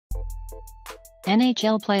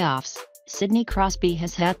NHL playoffs, Sidney Crosby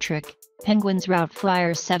has hat-trick, Penguins rout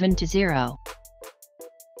Flyers 7-0.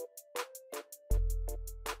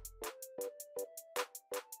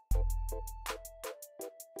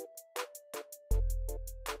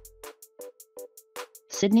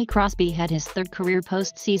 Sidney Crosby had his third career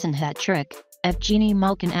postseason hat-trick. Evgeny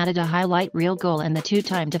Malkin added a highlight reel goal, and the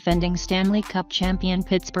two-time defending Stanley Cup champion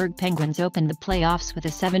Pittsburgh Penguins opened the playoffs with a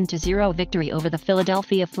 7-0 victory over the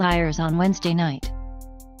Philadelphia Flyers on Wednesday night.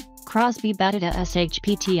 Crosby batted a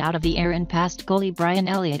SHPT out of the air and passed goalie Brian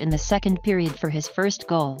Elliott in the second period for his first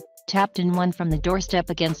goal, tapped in one from the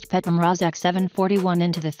doorstep against Petr Mrazek 7:41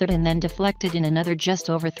 into the third and then deflected in another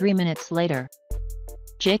just over 3 minutes later.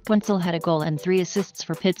 Jake Guentzel had a goal and 3 assists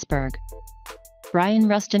for Pittsburgh. Brian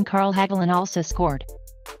Rust and Carl Hagelin also scored.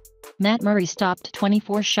 Matt Murray stopped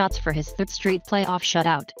 24 shots for his third straight playoff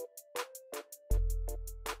shutout.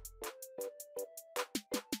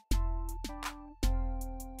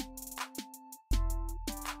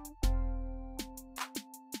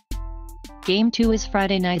 Game 2 is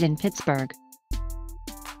Friday night in Pittsburgh.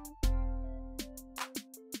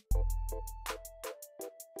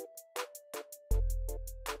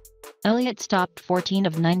 Elliott stopped 14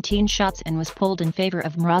 of 19 shots and was pulled in favor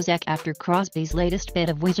of Mrazek after Crosby's latest bit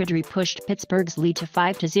of wizardry pushed Pittsburgh's lead to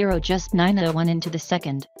 5-0 just 9:01 into the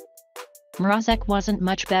second. Mrazek wasn't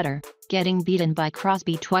much better, getting beaten by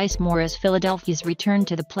Crosby twice more as Philadelphia's return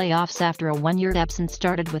to the playoffs after a one-year absence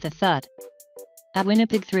started with a thud. At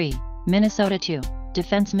Winnipeg 3, Minnesota 2,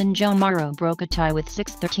 defenseman Joe Morrow broke a tie with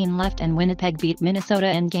 6:13 left and Winnipeg beat Minnesota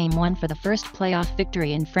in Game 1 for the first playoff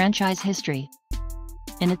victory in franchise history.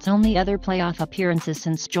 In its only other playoff appearances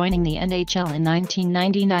since joining the NHL in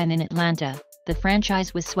 1999 in Atlanta, the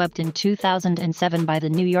franchise was swept in 2007 by the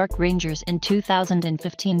New York Rangers and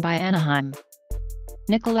 2015 by Anaheim.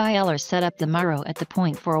 Nikolai Ehlers set up the Morrow at the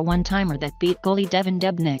point for a one-timer that beat goalie Devan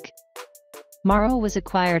Dubnyk. Morrow was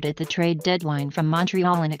acquired at the trade deadline from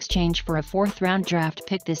Montreal in exchange for a fourth-round draft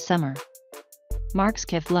pick this summer. Mark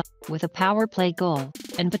Skifla, with a power play goal,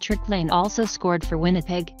 and Patrick Lane also scored for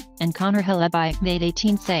Winnipeg, and Connor Hellebuyck made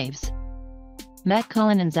 18 saves. Matt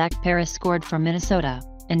Cullen and Zach Paris scored for Minnesota,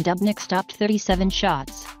 and Dubnyk stopped 37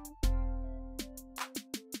 shots.